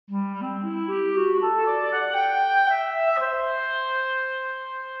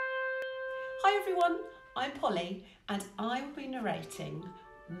everyone, I'm Polly and I will be narrating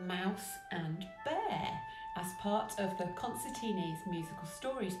Mouse and Bear as part of the Concerteenies musical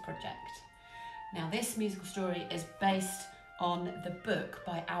stories project. Now this musical story is based on the book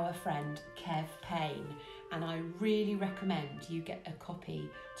by our friend Kev Payne, and I really recommend you get a copy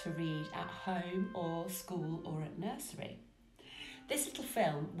to read at home or school or at nursery. This little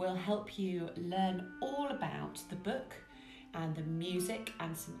film will help you learn all about the book and the music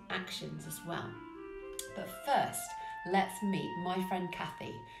and some actions as well. But first, let's meet my friend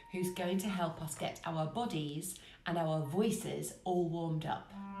Kathy, who's going to help us get our bodies and our voices all warmed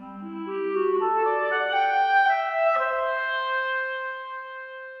up.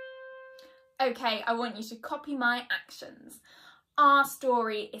 Okay, I want you to copy my actions. Our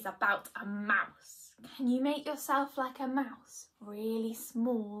story is about a mouse. Can you make yourself like a mouse? Really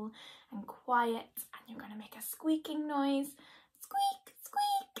small and quiet, and you're going to make a squeaking noise. Squeak,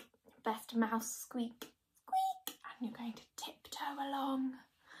 squeak. Best mouse squeak, squeak. And you're going to tiptoe along,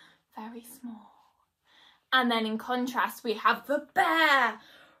 very small. And then in contrast, we have the bear.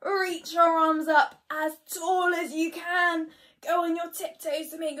 Reach your arms up as tall as you can. Go on your tiptoes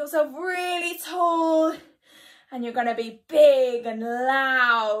to make yourself really tall. And you're going to be big and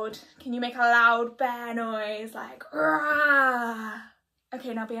loud. Can you make a loud bear noise? Like, rah.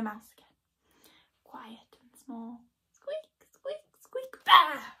 Okay, now be a mouse again. Quiet and small. Squeak, squeak, squeak,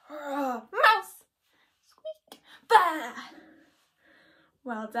 bear. Rah. Mouse. Squeak, bear.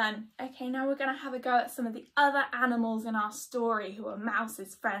 Well done. Okay, now we're going to have a go at some of the other animals in our story who are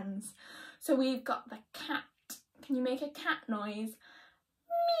Mouse's friends. So we've got the cat. Can you make a cat noise?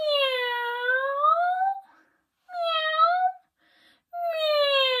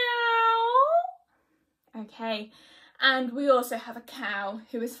 Okay, and we also have a cow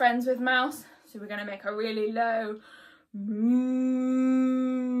who is friends with Mouse, so we're going to make a really low moo.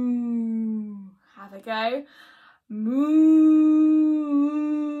 Have a go. Moo.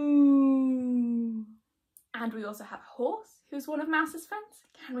 And we also have a horse who's one of Mouse's friends.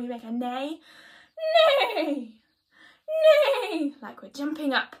 Can we make a neigh? Neigh. Neigh. Like we're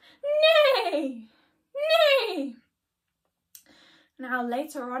jumping up. Neigh. Neigh. Now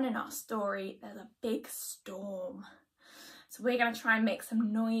later on in our story, there's a big storm. So we're going to try and make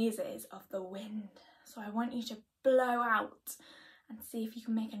some noises of the wind. So I want you to blow out and see if you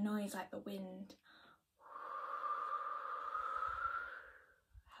can make a noise like the wind.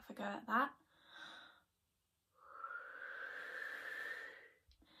 Have a go at that.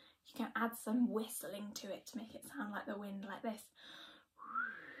 You can add some whistling to it to make it sound like the wind, like this.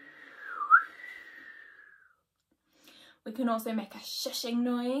 We can also make a shushing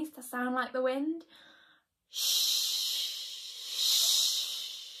noise to sound like the wind. Shh.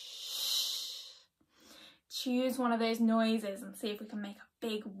 Choose one of those noises and see if we can make a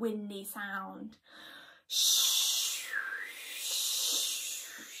big windy sound. Shh.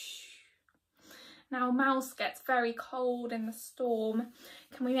 Now Mouse gets very cold in the storm.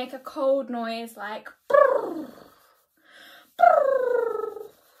 Can we make a cold noise like brrr, brrr.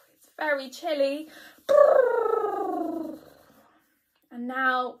 It's very chilly. Brrr. And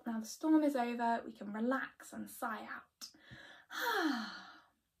now the storm is over, we can relax and sigh out.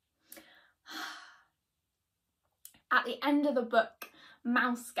 At the end of the book,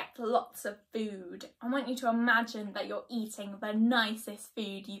 Mouse gets lots of food. I want you to imagine that you're eating the nicest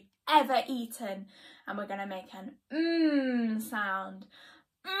food you've ever eaten, and we're going to make an sound.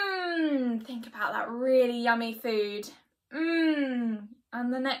 Think about that really yummy food. And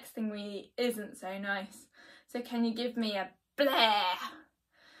the next thing we eat isn't so nice. So can you give me a blare?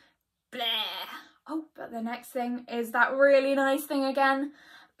 Blare. Oh, but the next thing is that really nice thing again.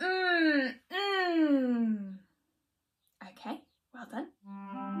 Okay, well done.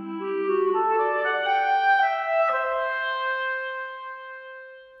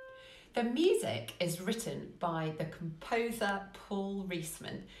 The music is written by the composer Paul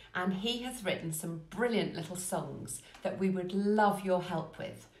Reisman, and he has written some brilliant little songs that we would love your help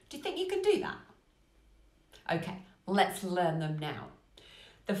with. Do you think you can do that? Okay, let's learn them now.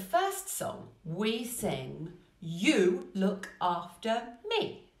 The first song we sing, You Look After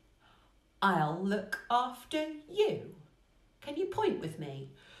Me. I'll look after you. Can you point with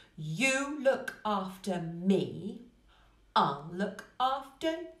me? You look after me. I'll look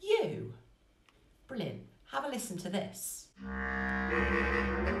after you. Brilliant. Have a listen to this.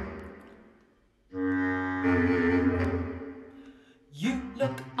 You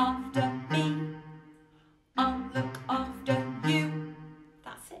look after me. I'll look after you.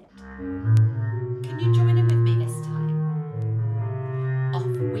 That's it. Can you join in with me this time?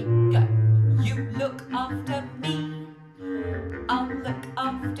 Off we go. You look after me. I'll look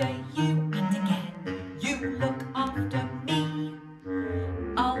after you. And again.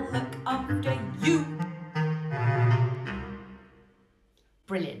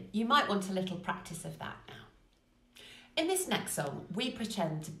 Brilliant. You might want a little practice of that now. In this next song, we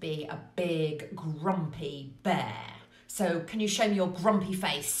pretend to be a big, grumpy bear. So can you show me your grumpy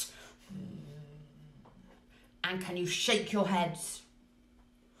face? And can you shake your heads?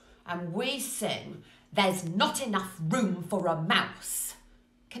 And we sing, "There's not enough room for a mouse."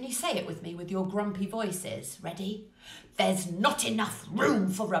 Can you say it with me with your grumpy voices? Ready? There's not enough room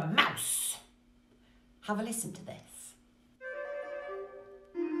for a mouse. Have a listen to this.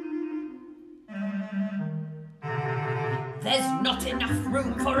 There's not enough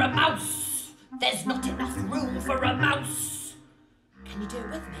room for a mouse. There's not enough room for a mouse. Can you do it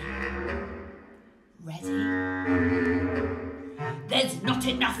with me? Ready? There's not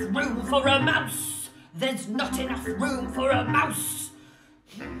enough room for a mouse. There's not enough room for a mouse.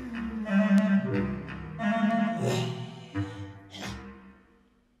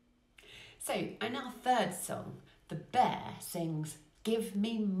 So, in our third song, the bear sings, "Give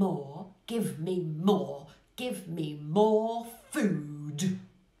me more, give me more, give me more food."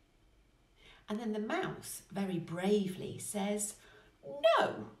 And then the mouse very bravely says,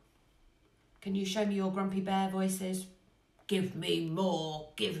 "No." Can you show me your grumpy bear voices? Give me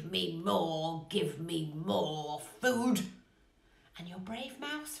more, give me more, give me more food. And your brave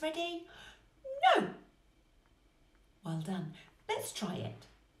mouse, ready? No. Well done. Let's try it.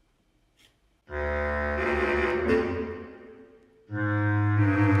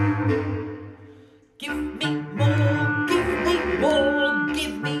 Give me more, give me more,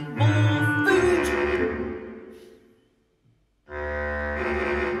 give me more food.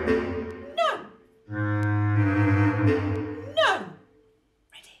 No. No.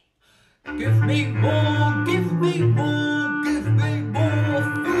 Ready? Give me more, give me more, give me more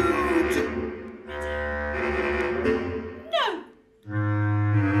food. Ready? No.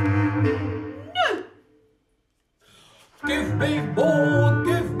 No. Give me more,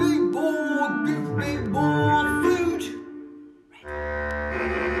 give me more, give me more food. Ready?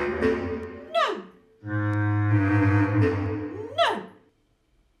 No. No.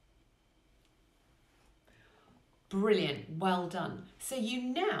 Brilliant, well done. So you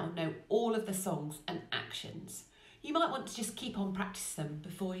now know all of the songs and actions. You might want to just keep on practicing them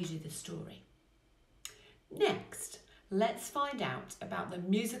before you do the story. Next, let's find out about the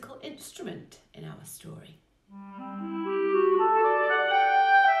musical instrument in our story.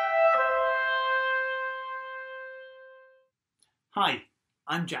 Hi,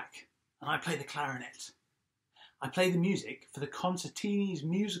 I'm Jack, and I play the clarinet. I play the music for the Concerteenies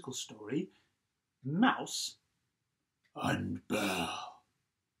musical story, Mouse and Bear.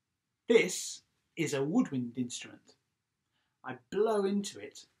 This is a woodwind instrument. I blow into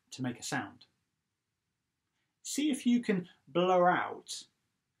it to make a sound. See if you can blow out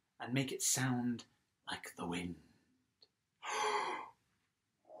and make it sound like the wind.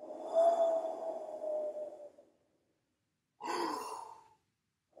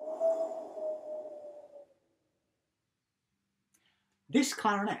 This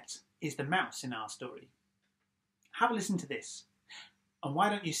clarinet is the mouse in our story. Have a listen to this. And why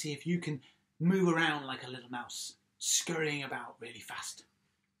don't you see if you can move around like a little mouse, scurrying about really fast.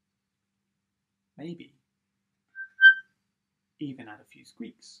 Maybe even add a few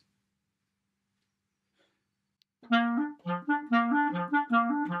squeaks.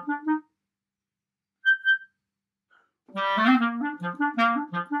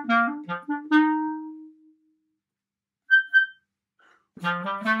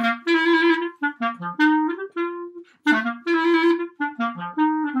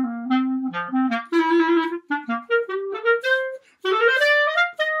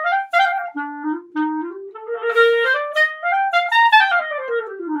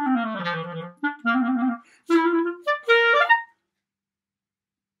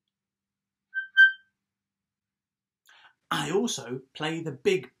 I also play the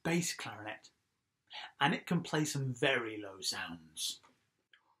big bass clarinet, and it can play some very low sounds.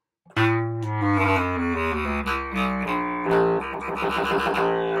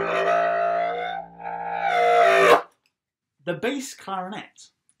 The bass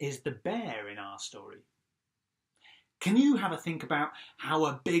clarinet is the bear in our story. Can you have a think about how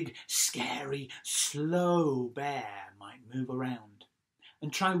a big, scary, slow bear might move around?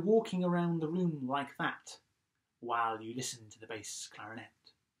 And try walking around the room like that while you listen to the bass clarinet.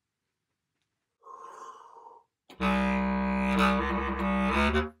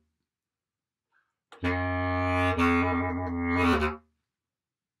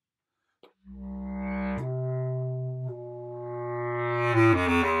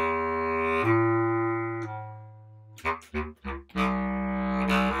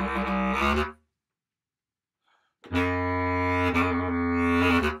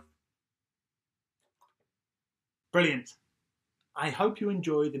 Brilliant. I hope you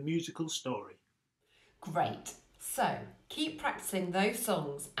enjoy the musical story. Great. So keep practicing those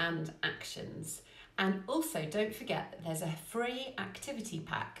songs and actions. And also don't forget that there's a free activity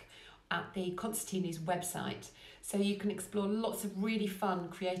pack at the Concerteenies website, so you can explore lots of really fun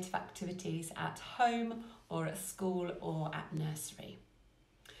creative activities at home or at school or at nursery.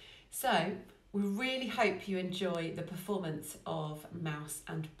 So we really hope you enjoy the performance of Mouse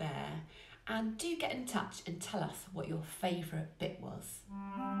and Bear, and do get in touch and tell us what your favourite bit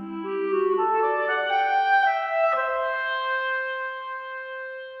was.